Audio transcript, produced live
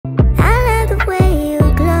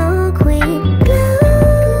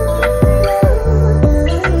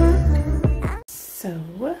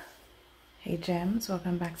friends,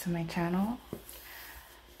 welcome back to my channel.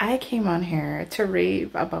 I came on here to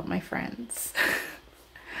rave about my friends.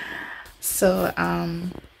 So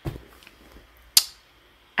I'm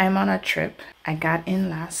on a trip. I got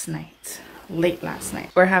in last night, late last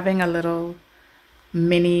night. We're having a little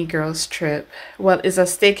mini girls trip. Well, it's a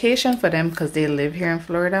staycation for them because they live here in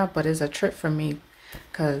Florida, but it's a trip for me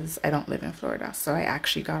because I don't live in Florida. So I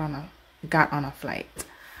actually got on a flight.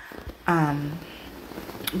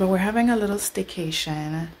 But we're having a little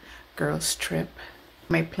staycation girls trip.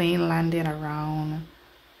 My plane landed around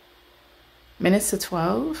minutes to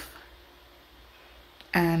 12,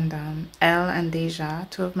 and Elle and Deja,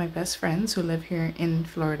 two of my best friends who live here in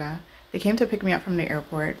Florida, they came to pick me up from the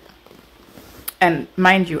airport. And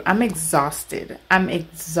mind you, I'm exhausted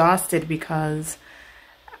because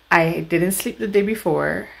I didn't sleep the day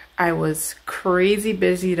before. I was crazy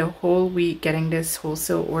busy the whole week getting this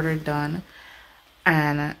wholesale order done,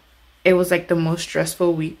 and it was like the most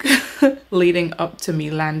stressful week leading up to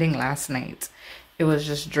me landing last night. It was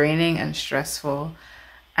just draining and stressful,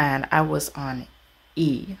 and I was on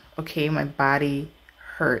E. Okay, my body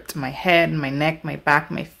hurt, my head, my neck, my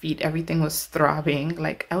back, my feet, everything was throbbing.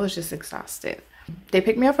 Like, I was just exhausted. They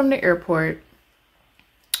picked me up from the airport.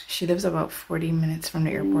 She lives about 40 minutes from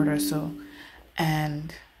the airport or so,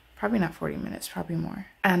 and probably not 40 minutes, probably more.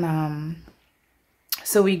 And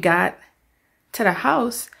so we got to the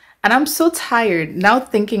house, and I'm so tired now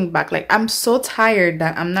thinking back. Like, I'm so tired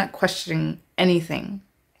that I'm not questioning anything.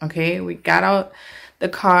 Okay, we got out the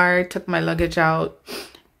car, took my luggage out,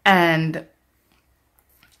 and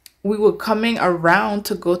we were coming around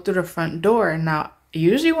to go through the front door. Now,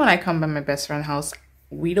 usually when I come by my best friend's house,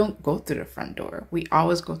 we don't go through the front door. We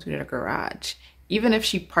always go through the garage. Even if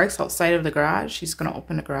she parks outside of the garage, she's gonna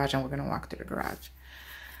open the garage and we're gonna walk through the garage.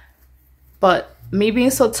 But me being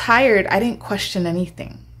so tired, I didn't question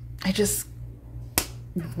anything. I just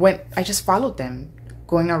followed them,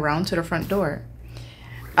 going around to the front door.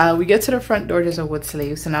 We get to the front door, there's a wood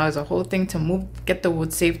slave. So now there's a whole thing to move, get the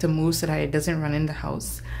wood slave to move so that it doesn't run in the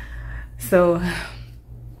house. So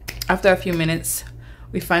after a few minutes,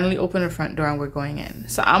 we finally open the front door and we're going in.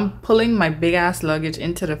 So I'm pulling my big ass luggage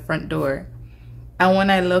into the front door. And when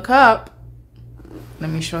I look up, let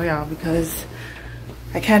me show y'all because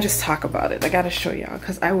I can't just talk about it. I gotta show y'all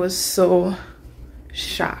because I was so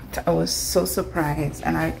shocked. I was so surprised,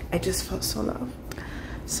 and I just felt so loved.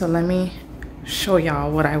 So let me show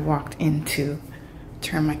y'all what I walked into.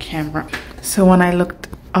 Turn my camera. So when I looked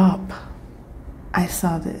up, I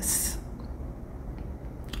saw this.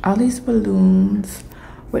 All these balloons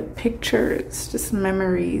with pictures, just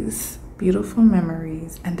memories, beautiful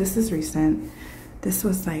memories. And this is recent. This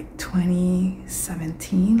was like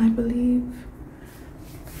 2017, I believe.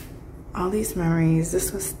 All these memories.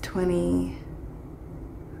 This was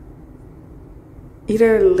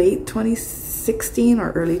either late 2016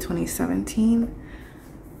 or early 2017.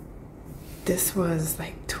 This was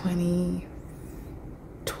like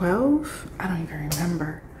 2012. I don't even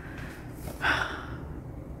remember.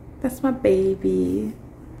 That's my baby.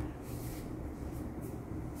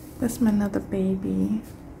 That's my another baby.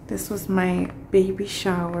 This was my baby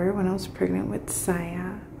shower when I was pregnant with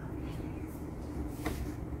Saya.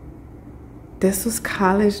 This was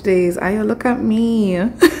college days. Ayo, look at me.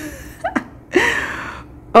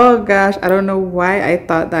 Oh gosh, I don't know why I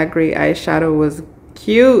thought that gray eyeshadow was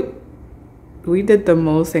cute. We did the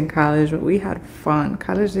most in college, but we had fun.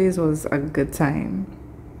 College days was a good time.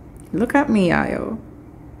 Look at me, Ayo.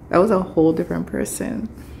 That was a whole different person.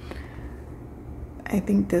 I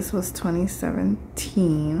think this was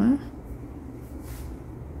 2017.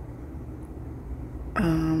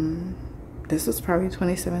 This was probably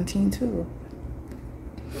 2017 too.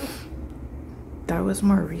 That was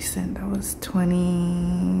more recent. That was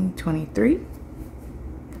 2023.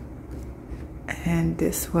 And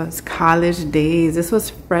this was college days. This was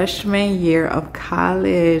freshman year of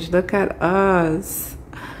college. Look at us.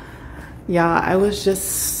 Y'all, I was just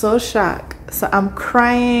so shocked. So I'm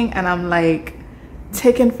crying and I'm like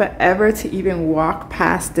taking forever to even walk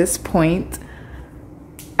past this point.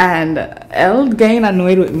 And Elle getting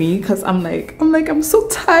annoyed with me because I'm so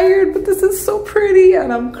tired, but this is so pretty.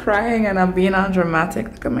 And I'm crying and I'm being all dramatic.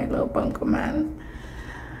 Look at my little bunko man.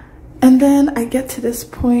 And then I get to this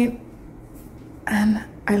point and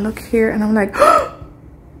I look here and I'm like, oh!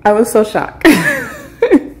 I was so shocked. I'm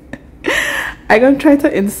gonna try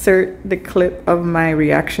to insert the clip of my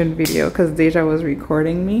reaction video because Deja was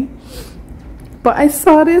recording me. But I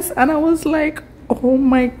saw this and I was like, oh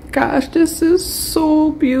my gosh, this is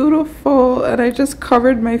so beautiful. And I just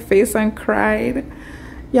covered my face and cried.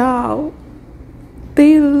 Y'all,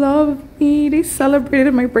 They love me. They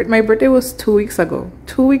celebrated my birthday. My birthday was 2 weeks ago.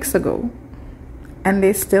 2 weeks ago. And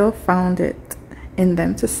they still found it in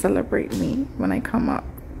them to celebrate me when I come up.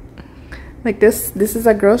 Like this is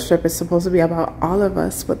a girls trip. It's supposed to be about all of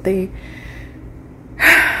us, but they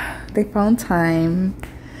found time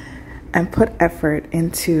and put effort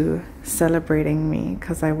into celebrating me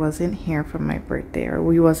because I wasn't here for my birthday, or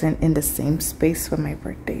we wasn't in the same space for my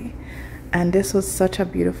birthday. And this was such a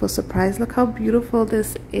beautiful surprise. Look how beautiful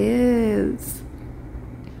this is.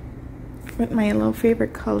 With my little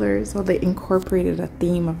favorite colors. Well, they incorporated a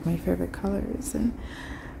theme of my favorite colors. And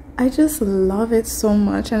I just love it so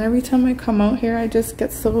much. And every time I come out here, I just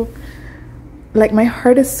get so... like, my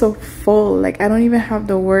heart is so full. Like, I don't even have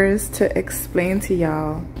the words to explain to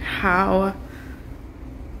y'all how...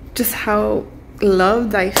 just how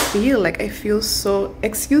loved I feel. Like, I feel so...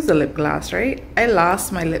 excuse the lip gloss, right? I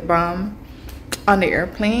lost my lip balm on the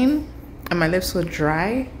airplane and my lips were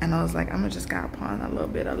dry, and I was like, I'm gonna just gotta put on a little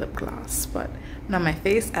bit of lip gloss. But now my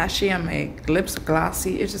face ashy and my lips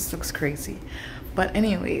glossy. It just looks crazy. But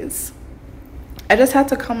anyways, I just had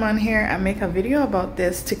to come on here and make a video about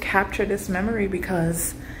this to capture this memory,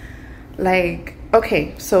 because like,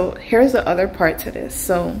 okay, so here's the other part to this.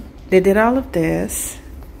 So they did all of this,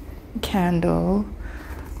 candle.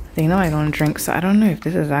 They know I don't drink, so I don't know if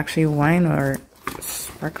this is actually wine or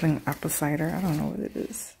sparkling apple cider. I don't know what it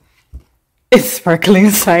is. It's sparkling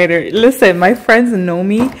cider. Listen, my friends know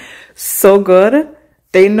me so good.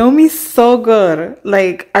 They know me so good.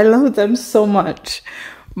 Like, I love them so much.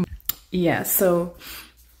 Yeah, so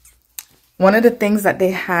one of the things that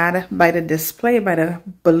they had by the display, by the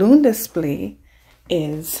balloon display,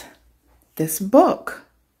 is this book,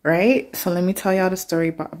 right? So let me tell y'all the story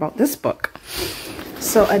about this book.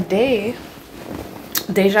 So a day,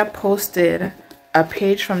 Deja posted a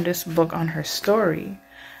page from this book on her story,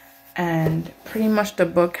 and pretty much the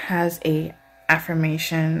book has a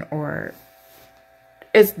affirmation, or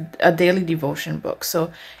it's a daily devotion book.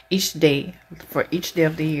 So each day, for each day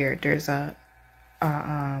of the year, there's a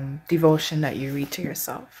devotion that you read to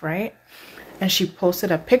yourself, right? And she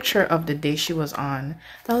posted a picture of the day she was on.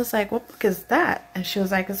 I was like, what book is that? And she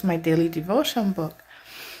was like, it's my daily devotion book.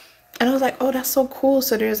 And I was like, oh, that's so cool.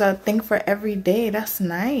 So there's a thing for every day. That's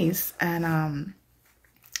nice. And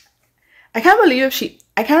I can't believe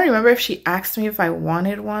I can't remember if she asked me if I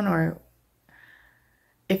wanted one, or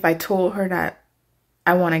if I told her that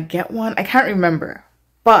I want to get one. I can't remember,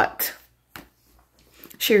 but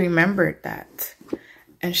she remembered that,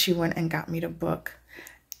 and she went and got me the book.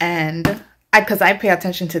 And because I pay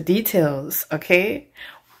attention to details, okay,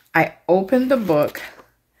 I opened the book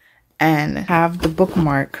and have the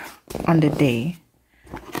bookmark on the day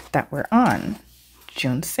that we're on,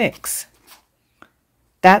 June 6th.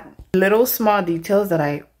 That little small details that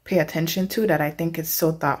I pay attention to, that I think is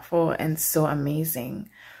so thoughtful and so amazing.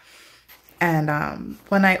 And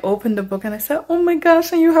when I opened the book and I said, oh my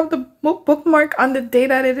gosh, and you have the bookmark on the day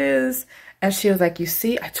that it is. And she was like, you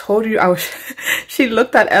see, I told you I was, she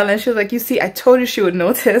looked at Ellen and she was like, you see, I told you she would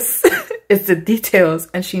notice. It's the details.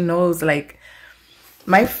 And she knows, like,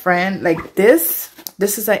 my friend, like this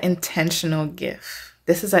is an intentional gift.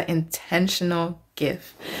 This is an intentional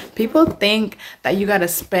gift. People think that you got to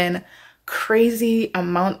spend crazy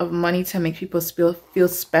amount of money to make people feel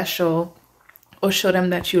special, or show them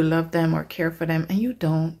that you love them or care for them, and you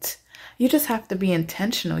don't. You just have to be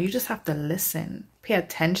intentional. You just have to listen, pay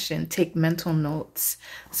attention, take mental notes,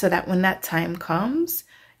 so that when that time comes,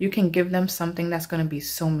 you can give them something that's going to be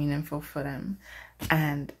so meaningful for them.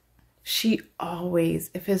 And she always,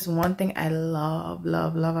 if it's one thing I love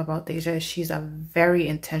about Deja, is she's a very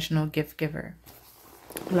intentional gift giver.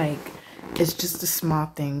 Like, it's just the small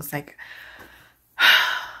things, like,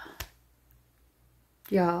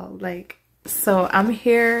 y'all, like, so I'm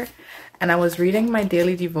here and I was reading my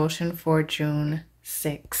daily devotion for June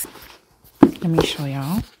 6th. Let me show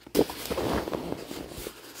y'all.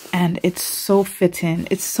 And it's so fitting.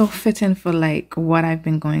 It's so fitting for like what I've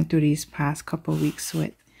been going through these past couple weeks,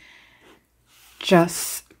 with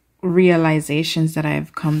just realizations that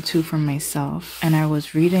I've come to for myself. And I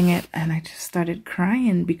was reading it and I just started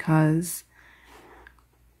crying, because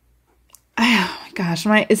oh my gosh,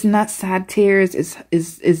 it's not sad tears,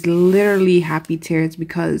 it's literally happy tears,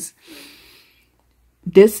 because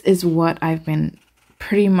this is what I've been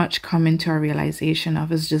pretty much coming to a realization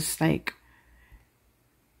of, is just like,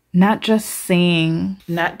 not just saying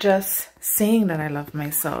that I love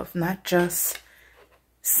myself, not just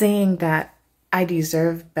saying that I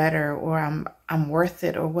deserve better, or I'm worth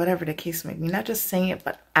it, or whatever the case may be, not just saying it,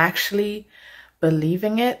 but actually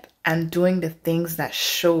believing it and doing the things that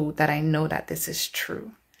show that I know that this is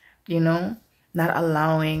true, you know? not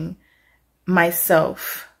allowing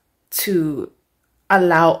myself to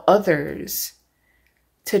allow others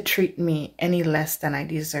to treat me any less than I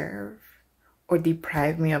deserve, or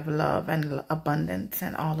deprive me of love and abundance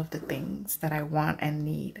and all of the things that I want and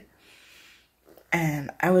need.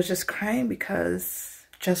 And I was just crying because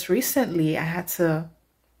just recently I had to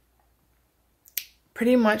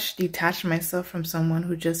pretty much detach myself from someone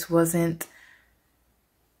who just wasn't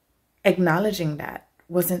acknowledging that,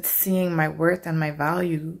 wasn't seeing my worth and my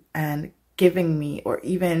value and giving me, or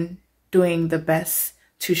even doing the best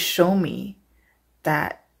to show me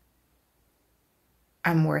that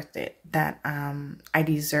I'm worth it, that I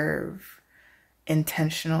deserve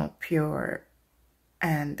intentional, pure,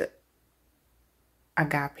 and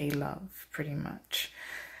agape love, pretty much.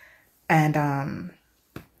 And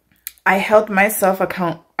I held myself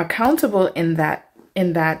accountable in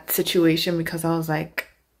that situation, because I was like,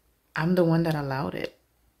 I'm the one that allowed it.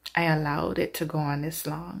 I allowed it to go on this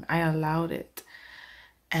long. I allowed it.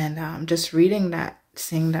 And just reading that,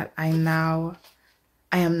 seeing that I am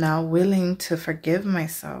now willing to forgive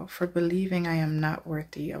myself for believing I am not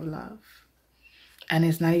worthy of love. And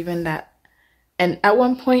it's not even that. And at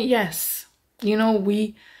one point, yes, you know,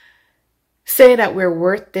 we say that we're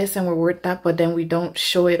worth this and we're worth that, but then we don't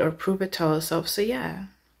show it or prove it to ourselves. So yeah,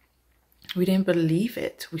 we didn't believe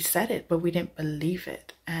it. We said it, but we didn't believe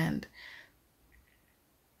it. And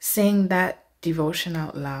saying that devotion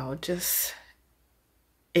out loud, just,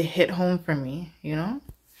 it hit home for me, you know?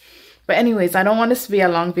 But anyways, I don't want this to be a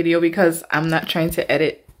long video because I'm not trying to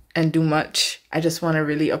edit and do much. I just want to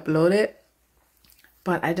really upload it.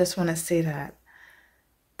 But I just want to say that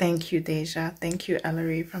thank you, Deja. Thank you,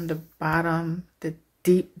 Ellery, from the bottom, the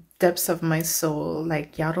deep depths of my soul.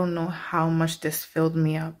 Like, y'all don't know how much this filled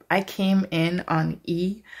me up. I came in on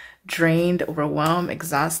E, drained, overwhelmed,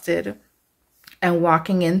 exhausted. And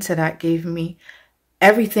walking into that gave me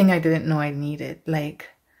everything I didn't know I needed. Like,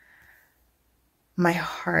 my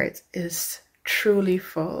heart is truly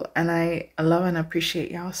full. And I love and appreciate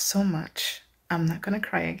y'all so much. I'm not going to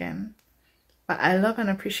cry again. But I love and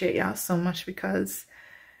appreciate y'all so much, because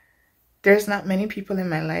there's not many people in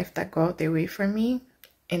my life that go out their way for me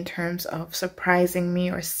in terms of surprising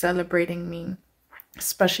me or celebrating me,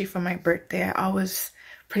 especially for my birthday. I always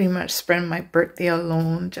pretty much spend my birthday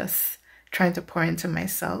alone, just trying to pour into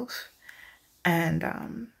myself.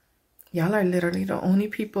 And y'all are literally the only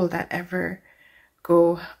people that ever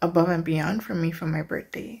go above and beyond for me for my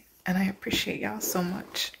birthday. And I appreciate y'all so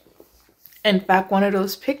much. In fact, one of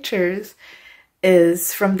those pictures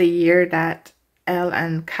is from the year that Elle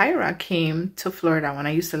and Kyra came to Florida, when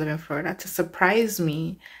I used to live in Florida, to surprise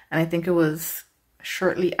me. And I think it was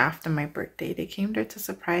shortly after my birthday. They came there to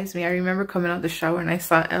surprise me. I remember coming out the shower and I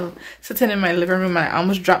saw Elle sitting in my living room, and I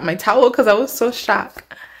almost dropped my towel because I was so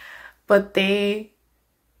shocked. But they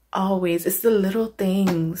always, it's the little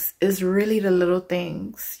things. It's really the little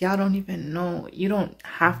things. Y'all don't even know. You don't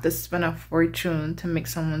have to spend a fortune to make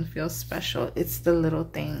someone feel special. It's the little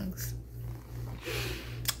things.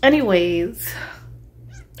 Anyways,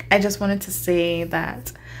 I just wanted to say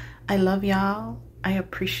that I love y'all. I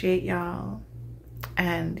appreciate y'all.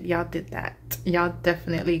 And y'all did that. Y'all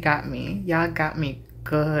definitely got me. Y'all got me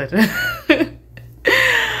good.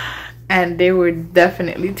 And they were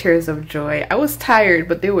definitely tears of joy. I was tired,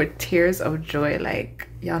 but they were tears of joy. Like,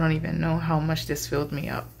 y'all don't even know how much this filled me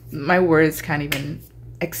up. My words can't even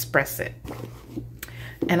express it.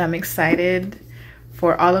 And I'm excited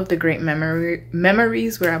for all of the great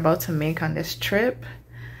memories we're about to make on this trip,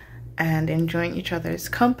 and enjoying each other's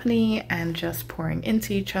company and just pouring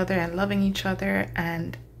into each other and loving each other.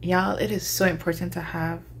 And y'all, it is so important to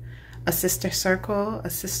have a sister circle, a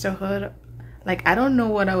sisterhood. Like, I don't know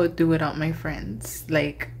what I would do without my friends.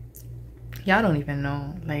 Like, y'all don't even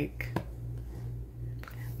know. Like,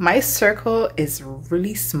 my circle is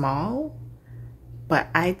really small, but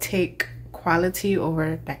I take quality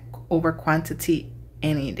over quantity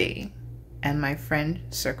any day, and my friend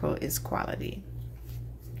circle is quality.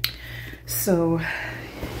 So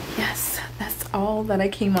yes, that's all that I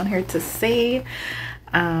came on here to say.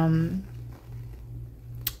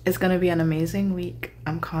 It's gonna be an amazing week.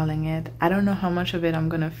 I'm calling it. I don't know how much of it I'm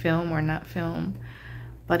gonna film or not film,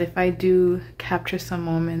 but if I do capture some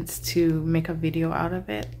moments to make a video out of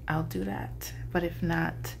it, I'll do that. But if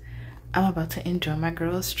not, I'm about to enjoy my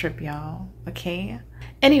girls trip, y'all. Okay?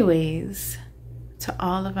 Anyways, to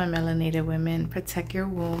all of our melanated women, protect your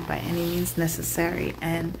womb by any means necessary.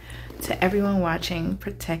 And to everyone watching,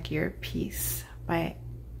 protect your peace by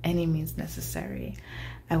any means necessary.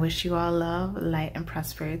 I wish you all love, light, and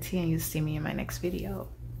prosperity, and you'll see me in my next video.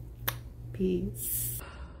 Peace.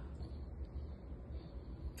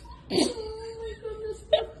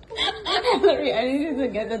 Hillary, I need you to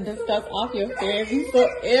get the disgust off your face. I'm so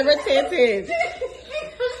irritated.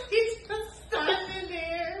 He's just standing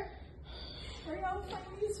there. Where y'all find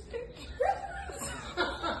these pictures?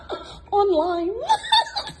 Online.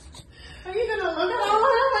 Are you gonna look at all of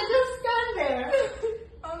them or just stand there?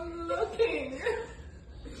 I'm looking.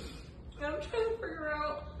 I'm trying to figure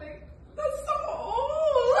out, like, that's so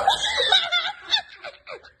old.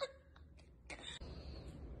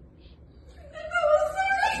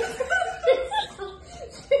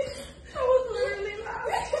 That was literally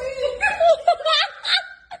last week.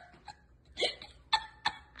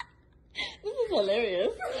 This is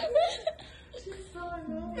hilarious. She's so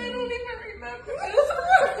annoying. I don't even remember.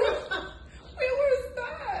 Wait, where's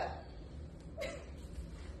that?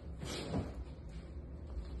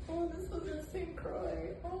 Oh, this was in St.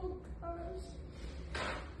 Croix. Oh, gosh.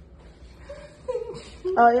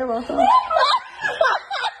 Oh, you're welcome.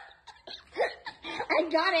 I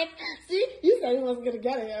got it. See, you said you wasn't gonna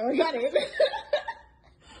get it. I got it.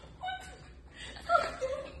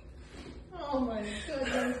 Oh my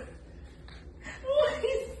goodness. What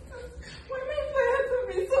is this? Why my plans are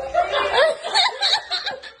being so bad?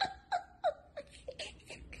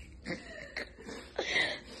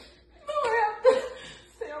 No, I have to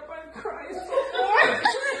stay up and cry so hard.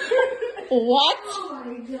 What? Oh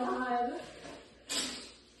my god.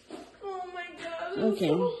 Oh my god. Okay.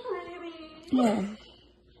 So pretty. Yeah.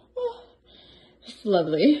 It's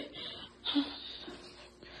lovely.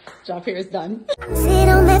 Job here is done. Sit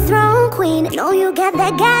on that throne, queen. Know you got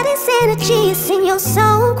that goddess energy. It's in your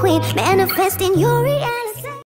soul, queen. Manifesting your reality.